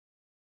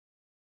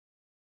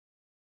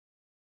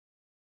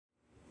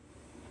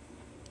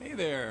Hey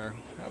there,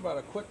 how about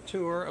a quick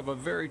tour of a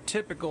very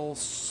typical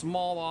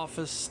small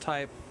office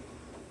type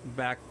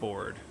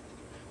backboard.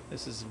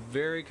 This is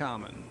very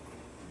common.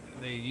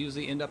 They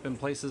usually end up in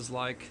places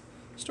like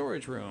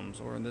storage rooms,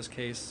 or in this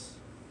case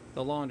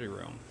the laundry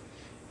room.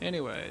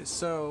 Anyway,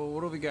 so what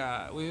do we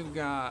got? We've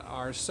got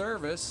our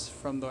service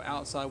from the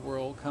outside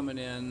world coming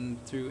in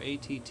through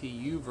ATT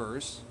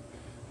U-verse,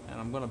 and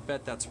I'm going to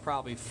bet that's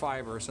probably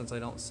fiber since I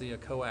don't see a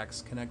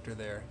coax connector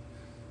there.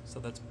 So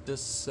that's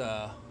this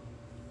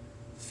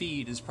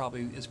feed is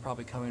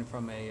probably coming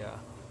from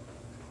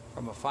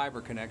a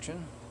fiber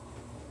connection.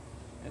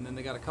 And then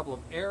they got a couple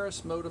of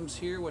Aris modems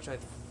here, which I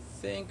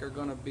think are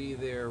going to be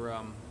their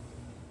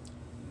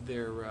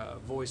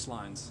voice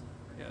lines.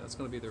 Yeah, that's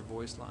going to be their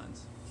voice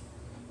lines.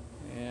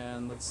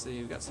 And let's see,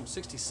 we've got some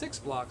 66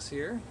 blocks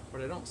here,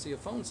 but I don't see a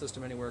phone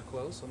system anywhere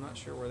close, so I'm not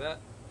sure where that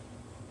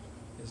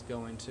is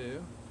going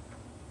to.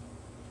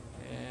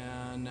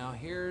 And now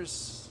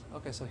here's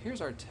our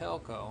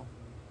telco.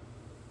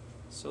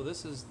 So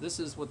this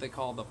is what they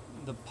call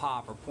the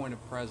POP, or point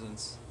of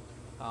presence.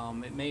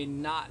 It may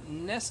not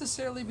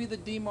necessarily be the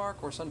DMARC,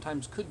 or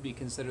sometimes could be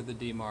considered the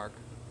DMARC.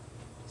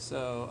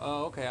 So,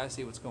 oh, okay, I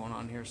see what's going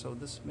on here. So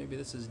maybe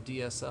this is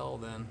DSL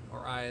then,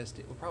 or ISD,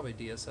 well, probably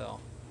DSL,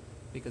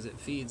 because it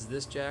feeds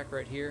this jack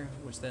right here,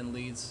 which then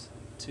leads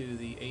to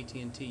the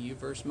AT&T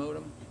U-verse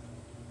modem.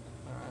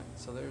 All right,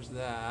 so there's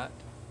that.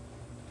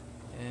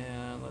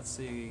 And let's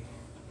see.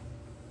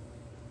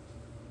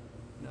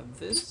 Now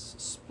this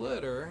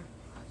splitter,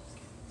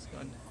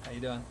 how you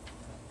doing?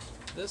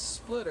 This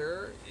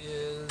splitter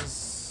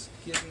is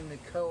giving the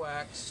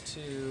coax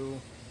to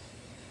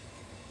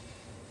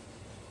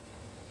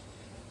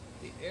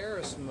the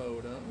Aris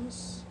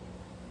modems.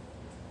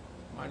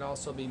 Might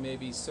also be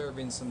maybe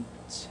serving some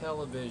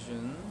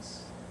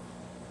televisions.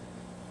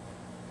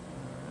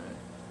 Alright,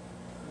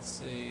 let's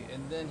see.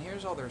 And then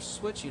here's all their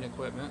switching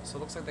equipment. So it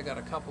looks like they got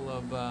a couple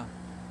of,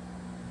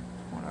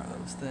 what are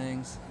those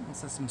things?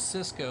 Looks like some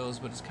Cisco's,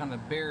 but it's kind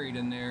of buried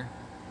in there.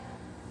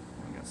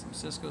 We got some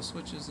Cisco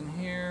switches in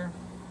here.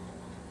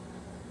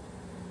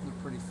 They're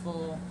pretty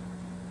full.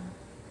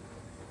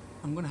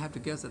 I'm going to have to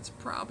guess that's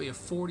probably a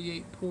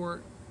 48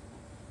 port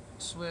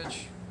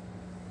switch,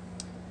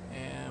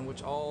 and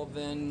which all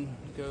then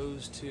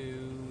goes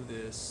to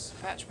this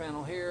patch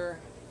panel here,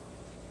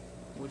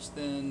 which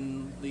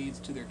then leads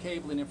to their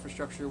cabling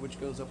infrastructure, which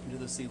goes up into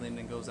the ceiling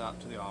and goes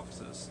out to the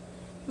offices.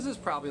 This is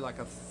probably like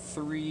a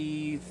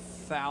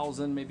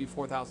 3,000, maybe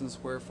 4,000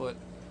 square foot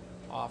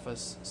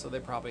office, so they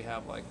probably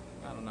have, like,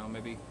 I don't know,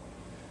 maybe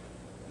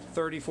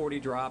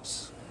 30-40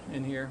 drops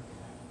in here.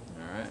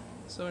 Alright,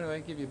 so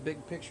anyway, give you a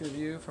big picture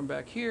view from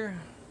back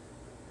here.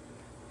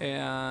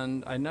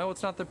 And I know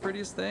it's not the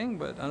prettiest thing,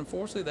 but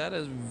unfortunately that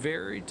is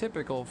very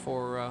typical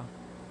for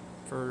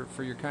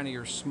your kind of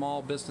your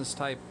small business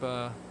type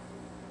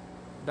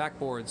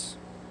backboards.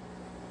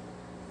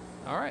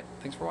 Alright,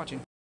 thanks for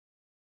watching.